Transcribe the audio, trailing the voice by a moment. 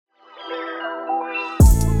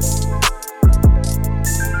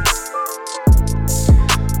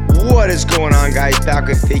is going on, guys? Back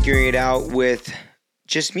with Figuring It Out with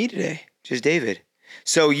just me today, just David.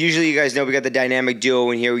 So usually you guys know we got the dynamic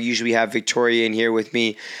duo in here. We usually have Victoria in here with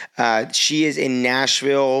me. She is in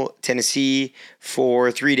Nashville, Tennessee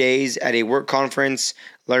for 3 days at a work conference,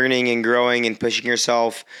 learning and growing and pushing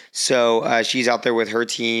herself. So she's out there with her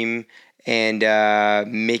team and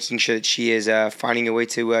making sure that she is finding a way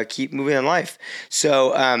to keep moving in life.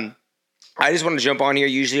 So I just want to jump on here.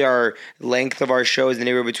 Usually our length of our show is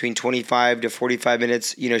anywhere between 25 to 45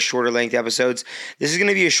 minutes, shorter length episodes. This is going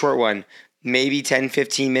to be a short one, maybe 10,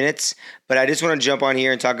 15 minutes. But I just want to jump on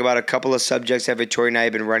here and talk about a couple of subjects that Victoria and I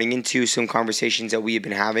have been running into, some conversations that we have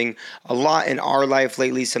been having a lot in our life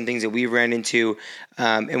lately, some things that we've ran into.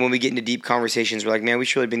 And when we get into deep conversations, we're like, man, we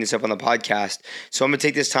should really bring this up on the podcast. So I'm going to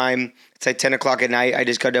take this time. It's like 10 o'clock at night. I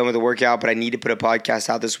just got done with the workout, but I need to put a podcast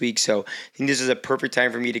out this week. So I think this is a perfect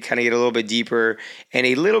time for me to kind of get a little bit deeper and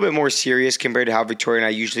a little bit more serious compared to how Victoria and I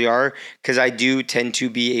usually are, because I do tend to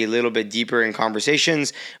be a little bit deeper in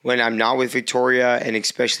conversations when I'm not with Victoria, and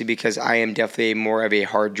especially because I am definitely more of a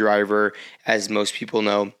hard driver, as most people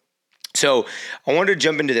know. So I wanted to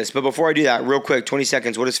jump into this, but before I do that, real quick, 20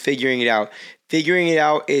 seconds, what is Figuring It Out? Figuring It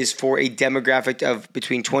Out is for a demographic of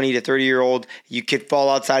between 20 to 30-year-old. You could fall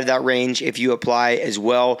outside of that range if you apply as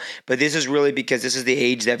well, but this is really because this is the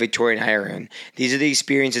age that Victoria and I are in. These are the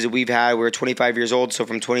experiences that we've had. We're 25 years old, so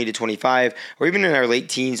from 20 to 25, or even in our late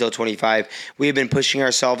teens till 25, we have been pushing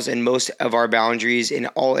ourselves in most of our boundaries in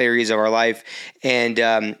all areas of our life,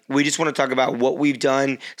 and we just want to talk about what we've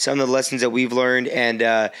done, some of the lessons that we've learned,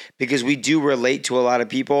 and because we do relate to a lot of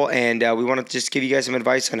people, and we want to just give you guys some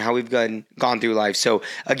advice on how we've gone through life. So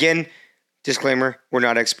again, disclaimer, we're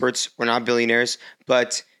not experts, we're not billionaires,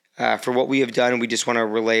 but for what we have done, we just want to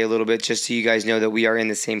relay a little bit just so you guys know that we are in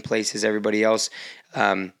the same place as everybody else,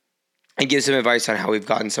 and give some advice on how we've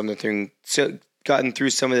gotten through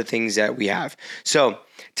some of the things that we have. So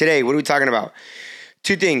today, what are we talking about?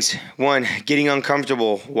 Two things. One, getting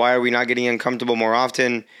uncomfortable. Why are we not getting uncomfortable more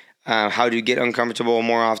often? How to get uncomfortable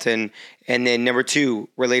more often. And then number two,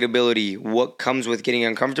 relatability. What comes with getting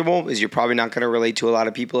uncomfortable is you're probably not going to relate to a lot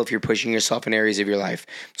of people if you're pushing yourself in areas of your life.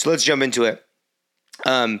 So let's jump into it.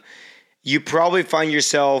 You probably find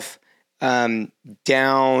yourself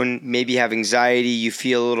down, maybe have anxiety, you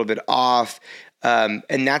feel a little bit off.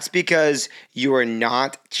 And that's because you are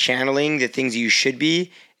not channeling the things that you should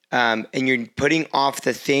be, and you're putting off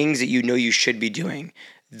the things that you know you should be doing,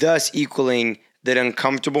 thus equaling that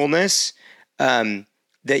uncomfortableness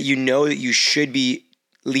that you know that you should be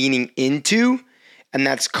leaning into, and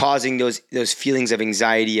that's causing those feelings of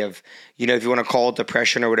anxiety of, if you want to call it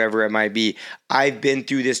depression or whatever it might be. I've been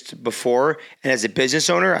through this before, and as a business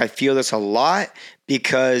owner, I feel this a lot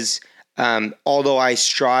because although I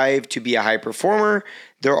strive to be a high performer,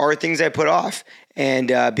 there are things I put off,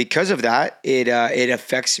 and because of that, it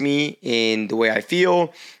affects me in the way I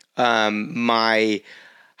feel. My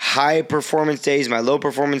high performance days, my low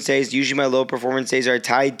performance days, usually my low performance days are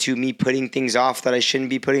tied to me putting things off that I shouldn't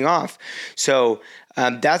be putting off. So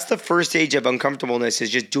that's the first stage of uncomfortableness, is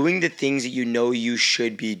just doing the things that you know you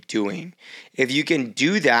should be doing. If you can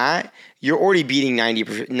do that, you're already beating 90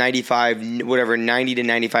 to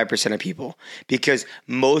 95% of people, because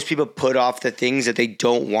most people put off the things that they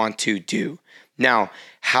don't want to do. Now,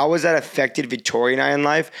 how has that affected Victoria and I in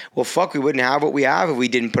life? Well, we wouldn't have what we have if we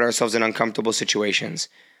didn't put ourselves in uncomfortable situations.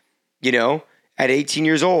 At 18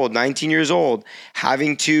 years old, 19 years old,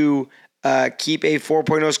 having to keep a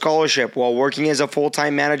 4.0 scholarship while working as a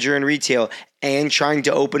full-time manager in retail and trying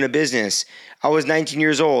to open a business. I was 19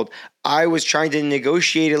 years old. I was trying to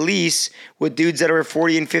negotiate a lease with dudes that are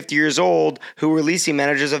 40 and 50 years old who were leasing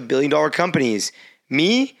managers of billion-dollar companies.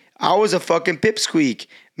 Me, I was a fucking pipsqueak.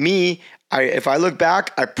 If I look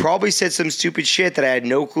back, I probably said some stupid shit that I had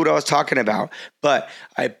no clue what I was talking about. But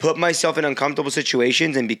I put myself in uncomfortable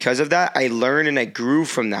situations, and because of that, I learned and I grew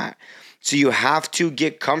from that. So you have to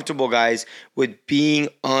get comfortable, guys, with being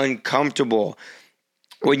uncomfortable.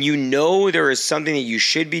 When you know there is something that you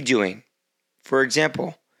should be doing, for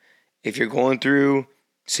example, if you're going through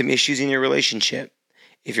some issues in your relationship,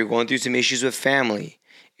 if you're going through some issues with family,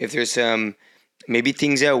 if there's some maybe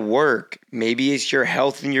things at work, maybe it's your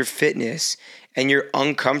health and your fitness, and you're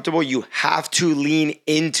uncomfortable, you have to lean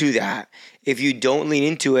into that. If you don't lean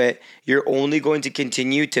into it, you're only going to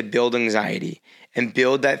continue to build anxiety and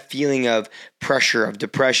build that feeling of pressure, of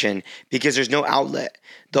depression, because there's no outlet.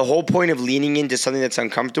 The whole point of leaning into something that's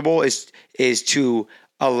uncomfortable is to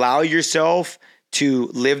allow yourself to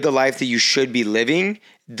live the life that you should be living.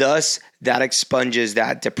 Thus, that expunges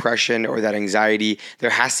that depression or that anxiety. There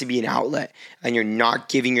has to be an outlet, and you're not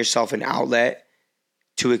giving yourself an outlet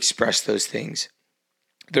to express those things.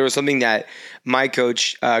 there was something that my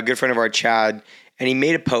coach, a good friend of ours, Chad, and he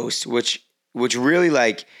made a post which really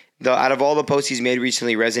like out of all the posts he's made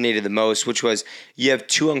recently resonated the most, which was you have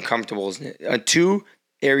two two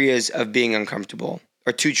areas of being uncomfortable,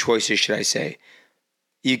 or two choices, should I say.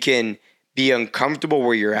 You can be uncomfortable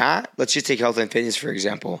where you're at. Let's just take health and fitness, for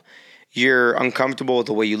example. You're uncomfortable with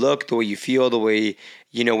the way you look, the way you feel, the way,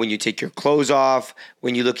 when you take your clothes off,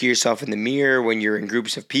 when you look at yourself in the mirror, when you're in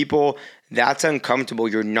groups of people. That's uncomfortable.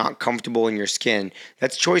 You're not comfortable in your skin.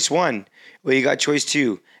 That's choice one. Well, you got choice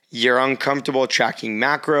two. You're uncomfortable tracking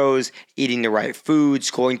macros, eating the right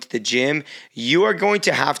foods, going to the gym. You are going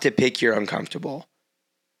to have to pick your uncomfortable.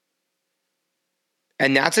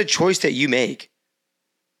 And that's a choice that you make.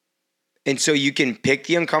 And so you can pick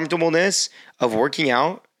the uncomfortableness of working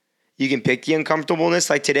out. You can pick the uncomfortableness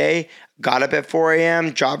like today, got up at 4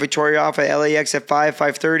 a.m., dropped Victoria off at LAX at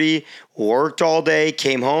 5:30, worked all day,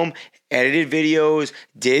 came home, edited videos,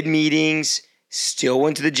 did meetings, still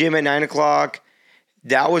went to the gym at 9 o'clock.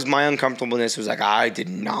 That was my uncomfortableness. It was like, I did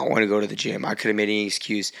not want to go to the gym. I could have made any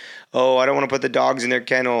excuse. Oh, I don't want to put the dogs in their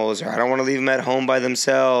kennels, or I don't want to leave them at home by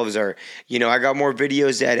themselves, or, I got more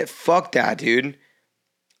videos to edit. Fuck that, dude.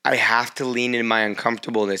 I have to lean in my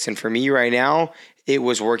uncomfortableness. And for me right now, it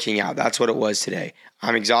was working out. That's what it was today.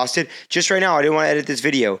 I'm exhausted. Just right now, I didn't want to edit this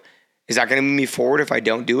video. Is that going to move me forward if I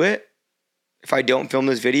don't do it? If I don't film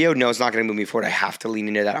this video? No, it's not going to move me forward. I have to lean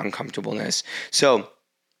into that uncomfortableness. So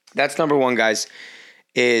that's number one, guys,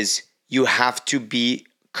 is you have to be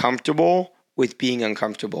comfortable with being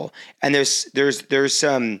uncomfortable. And there's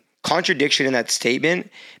some contradiction in that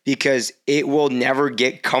statement, because it will never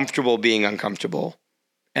get comfortable being uncomfortable.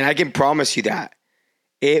 And I can promise you that.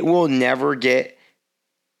 It will never get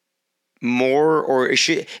more, or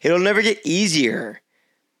it'll never get easier.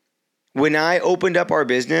 When I opened up our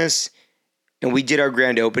business and we did our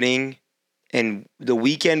grand opening, and the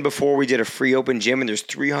weekend before we did a free open gym and there's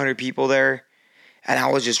 300 people there, and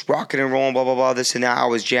I was just rocking and rolling, blah, blah, blah, this and that. I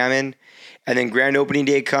was jamming. And then grand opening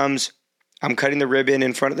day comes. I'm cutting the ribbon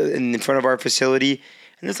in front of our facility.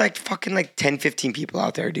 And there's like fucking like 10, 15 people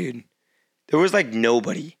out there, dude. There was like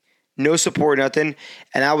nobody. No support, nothing.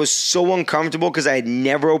 And I was so uncomfortable because I had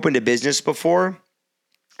never opened a business before.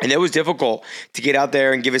 And it was difficult to get out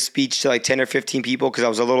there and give a speech to like 10 or 15 people, because I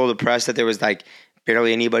was a little depressed that there was like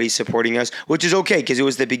barely anybody supporting us, which is okay because it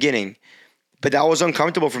was the beginning. But that was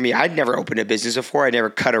uncomfortable for me. I'd never opened a business before. I'd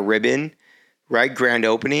never cut a ribbon, right? Grand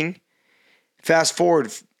opening. Fast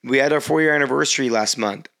forward, we had our 4-year anniversary last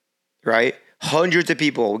month, right? Hundreds of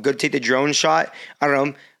people. We go take the drone shot. I don't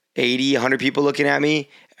know, 80, 100 people looking at me.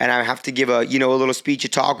 And I have to give a little speech, a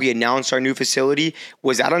talk. We announced our new facility.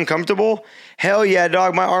 Was that uncomfortable? Hell yeah,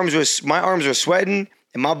 dog. My arms were sweating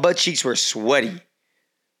and my butt cheeks were sweaty.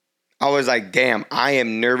 I was like, damn, I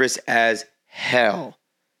am nervous as hell.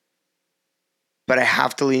 But I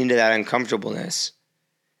have to lean into that uncomfortableness.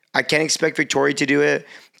 I can't expect Victoria to do it.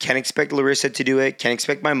 Can't expect Larissa to do it. Can't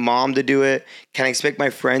expect my mom to do it. Can't expect my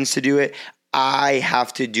friends to do it. I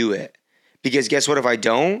have to do it. Because guess what? If I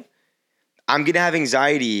don't, I'm going to have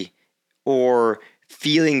anxiety or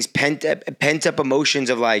feelings, pent up emotions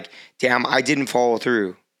of like, damn, I didn't follow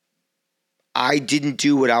through. I didn't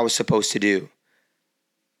do what I was supposed to do.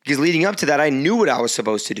 Because leading up to that, I knew what I was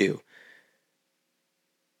supposed to do.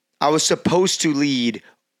 I was supposed to lead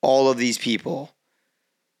all of these people.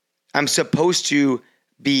 I'm supposed to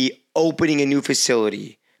be opening a new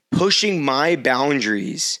facility, pushing my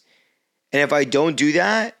boundaries. And if I don't do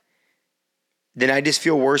that, then I just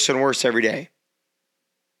feel worse and worse every day.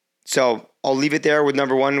 So I'll leave it there with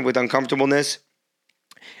number one, with uncomfortableness.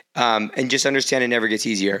 And just understand it never gets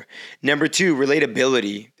easier. Number two,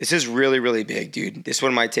 relatability. This is really, really big, dude. This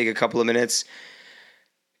one might take a couple of minutes.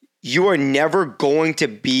 You are never going to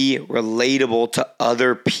be relatable to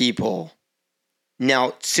other people.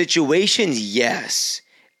 Now, situations, yes.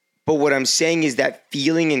 But what I'm saying is that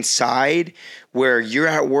feeling inside where you're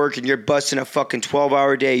at work and you're busting a fucking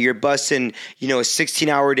 12-hour day, you're busting, a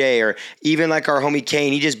 16-hour day, or even like our homie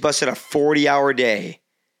Kane, he just busted a 40-hour day.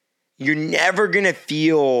 You're never going to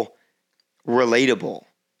feel relatable.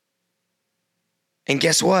 And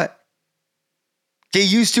guess what?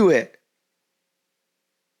 Get used to it.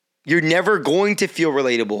 You're never going to feel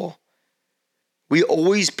relatable. We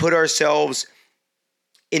always put ourselves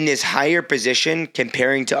in this higher position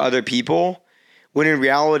comparing to other people, when in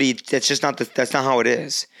reality, that's not how it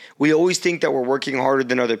is. We always think that we're working harder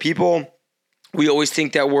than other people. We always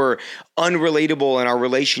think that we're unrelatable in our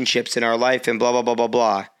relationships, in our life, and blah, blah, blah, blah,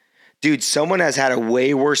 blah. Dude, someone has had it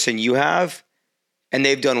way worse than you have, and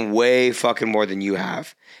they've done way fucking more than you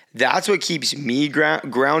have. That's what keeps me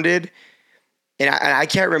grounded. And I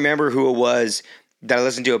can't remember who it was, that I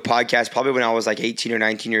listened to a podcast probably when I was like 18 or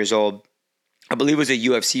 19 years old. I believe it was a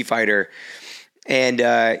UFC fighter.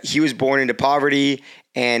 And he was born into poverty.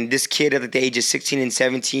 And this kid at the age of 16 and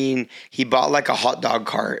 17, he bought like a hot dog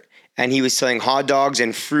cart. And he was selling hot dogs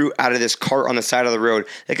and fruit out of this cart on the side of the road,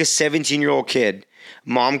 like a 17-year-old kid.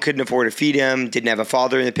 Mom couldn't afford to feed him, didn't have a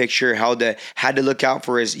father in the picture, had to look out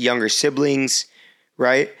for his younger siblings,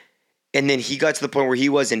 right? And then he got to the point where he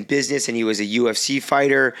was in business and he was a UFC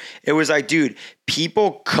fighter. It was like, dude,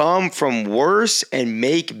 people come from worse and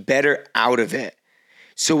make better out of it.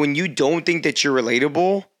 So when you don't think that you're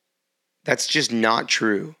relatable, that's just not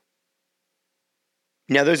true.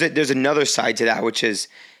 Now there's another side to that, which is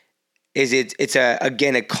it's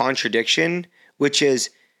a contradiction, which is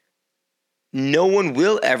no one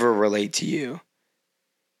will ever relate to you.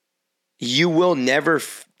 You will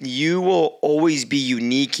always be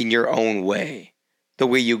unique in your own way. The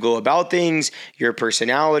way you go about things, your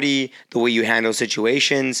personality, the way you handle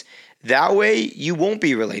situations. That way, you won't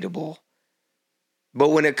be relatable. But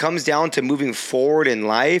when it comes down to moving forward in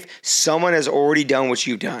life, someone has already done what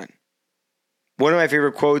you've done. One of my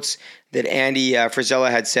favorite quotes that Andy Frisella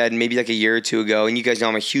had said maybe like a year or two ago, and you guys know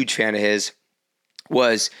I'm a huge fan of his,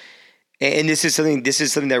 was, and this is something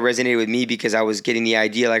that resonated with me because I was getting the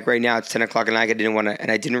idea, like right now it's 10 o'clock at night, I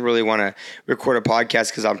didn't really want to record a podcast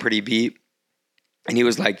because I'm pretty beat. And he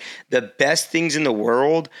was like, the best things in the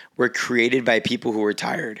world were created by people who were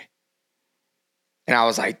tired. And I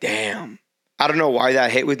was like, damn. I don't know why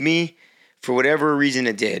that hit with me. For whatever reason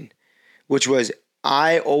it did. Which was,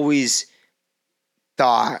 I always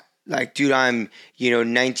thought, like, dude, I'm,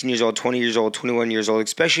 19 years old, 20 years old, 21 years old,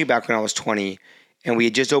 especially back when I was 20. And we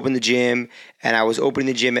had just opened the gym, and I was opening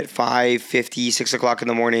the gym at 5:50, 6 o'clock in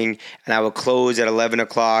the morning, and I would close at 11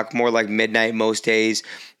 o'clock, more like midnight most days.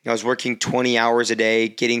 I was working 20 hours a day,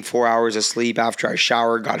 getting 4 hours of sleep after I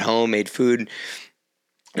showered, got home, made food.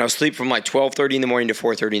 And I was asleep from like 12:30 in the morning to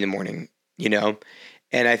 4:30 in the morning,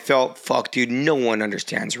 And I felt, fuck, dude, no one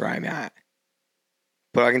understands where I'm at.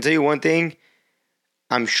 But I can tell you one thing,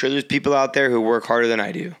 I'm sure there's people out there who work harder than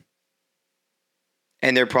I do.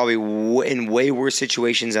 And they're probably in way worse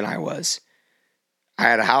situations than I was. I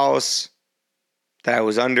had a house that I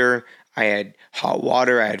was under. I had hot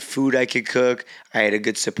water. I had food I could cook. I had a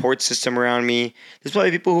good support system around me. There's probably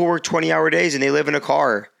people who work 20-hour days and they live in a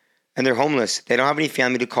car and they're homeless. They don't have any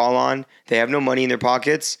family to call on. They have no money in their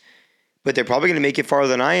pockets. But they're probably going to make it farther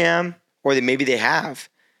than I am. Or maybe they have.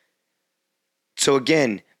 So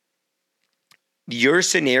again, your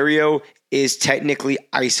scenario is technically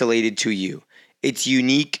isolated to you. It's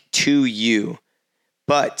unique to you.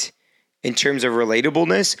 But in terms of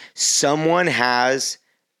relatableness, someone has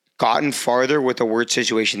gotten farther with a worse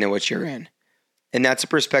situation than what you're in. And that's a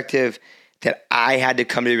perspective that I had to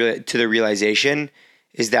come to the realization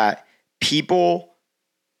is that people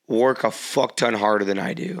work a fuck ton harder than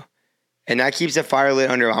I do. And that keeps a fire lit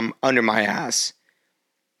under my ass.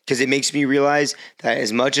 Because it makes me realize that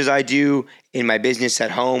as much as I do in my business at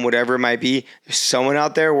home, whatever it might be, there's someone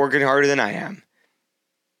out there working harder than I am.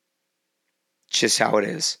 It's just how it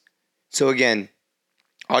is. So again,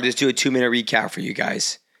 I'll just do a 2-minute recap for you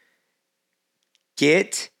guys.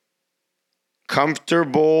 Get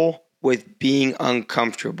comfortable with being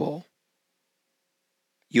uncomfortable.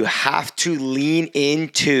 You have to lean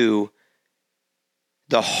into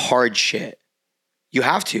the hard shit. You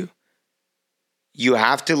have to. You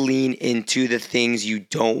have to lean into the things you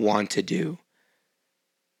don't want to do.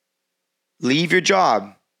 Leave your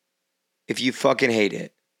job if you fucking hate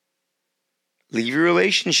it. Leave your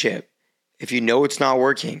relationship if you know it's not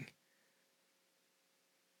working.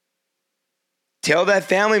 Tell that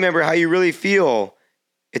family member how you really feel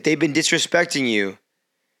if they've been disrespecting you.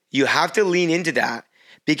 You have to lean into that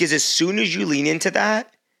because as soon as you lean into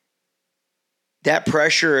that, that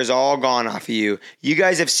pressure is all gone off of you. You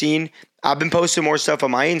guys have seen, I've been posting more stuff on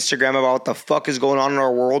my Instagram about what the fuck is going on in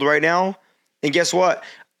our world right now. And guess what?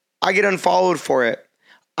 I get unfollowed for it.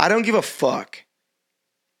 I don't give a fuck.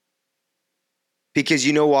 Because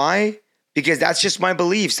you know why? Because that's just my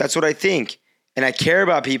beliefs. That's what I think. And I care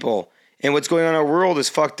about people. And what's going on in our world is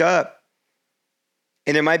fucked up.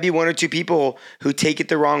 And there might be 1 or 2 people who take it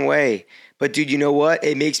the wrong way. But dude, you know what?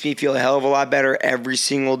 It makes me feel a hell of a lot better every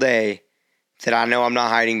single day that I know I'm not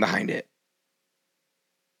hiding behind it.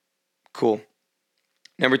 Cool.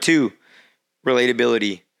 Number 2,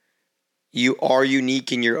 relatability. You are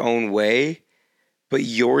unique in your own way, but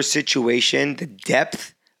your situation, the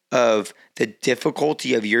depth of the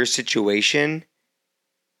difficulty of your situation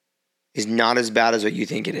is not as bad as what you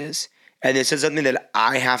think it is. And this is something that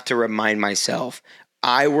I have to remind myself.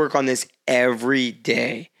 I work on this every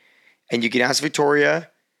day. And you can ask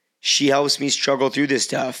Victoria, She helps me struggle through this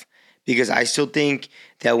stuff because I still think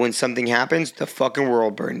that when something happens, the fucking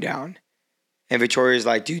world burned down. And Victoria's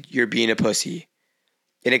like, dude, you're being a pussy.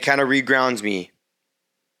 And it kind of regrounds me.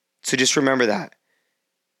 So just remember that.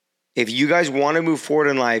 If you guys want to move forward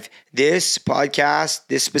in life, this podcast,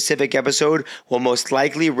 this specific episode will most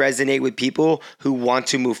likely resonate with people who want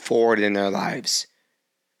to move forward in their lives.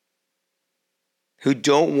 Who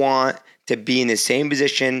don't want to be in the same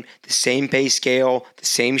position, the same pay scale, the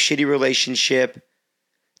same shitty relationship,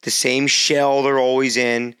 the same shell they're always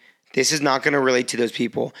in. This is not going to relate to those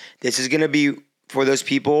people. This is going to be for those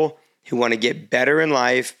people who want to get better in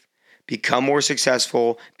life, become more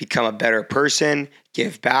successful, become a better person,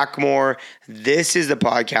 give back more. This is the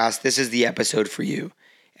podcast. This is the episode for you.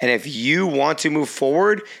 And if you want to move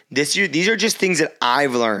forward, these are just things that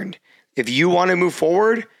I've learned. If you want to move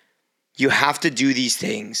forward, you have to do these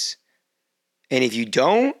things. And if you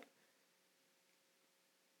don't,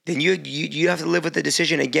 then you have to live with the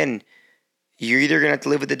decision. Again, you're either going to have to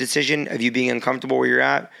live with the decision of you being uncomfortable where you're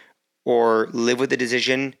at, or live with the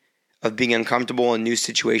decision of being uncomfortable in new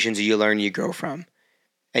situations that you learn you grow from.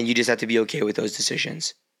 And you just have to be okay with those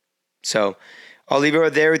decisions. So I'll leave it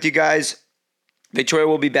right there with you guys. Victoria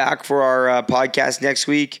will be back for our podcast next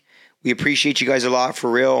week. We appreciate you guys a lot, for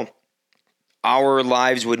real. Our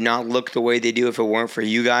lives would not look the way they do if it weren't for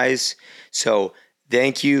you guys. So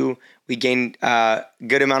thank you. We gained a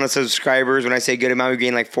good amount of subscribers. When I say good amount, we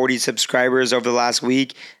gained like 40 subscribers over the last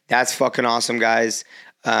week. That's fucking awesome, guys.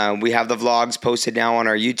 We have the vlogs posted now on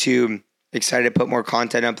our YouTube. Excited to put more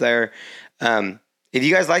content up there. If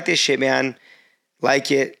you guys like this shit, man,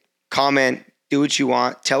 like it, comment, do what you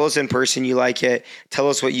want. Tell us in person you like it. Tell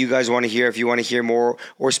us what you guys want to hear, if you want to hear more,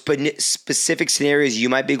 or specific scenarios you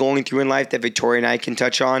might be going through in life that Victoria and I can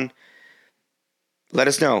touch on. Let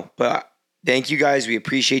us know. But thank you guys. We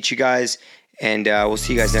appreciate you guys. And we'll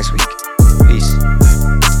see you guys next week. Peace.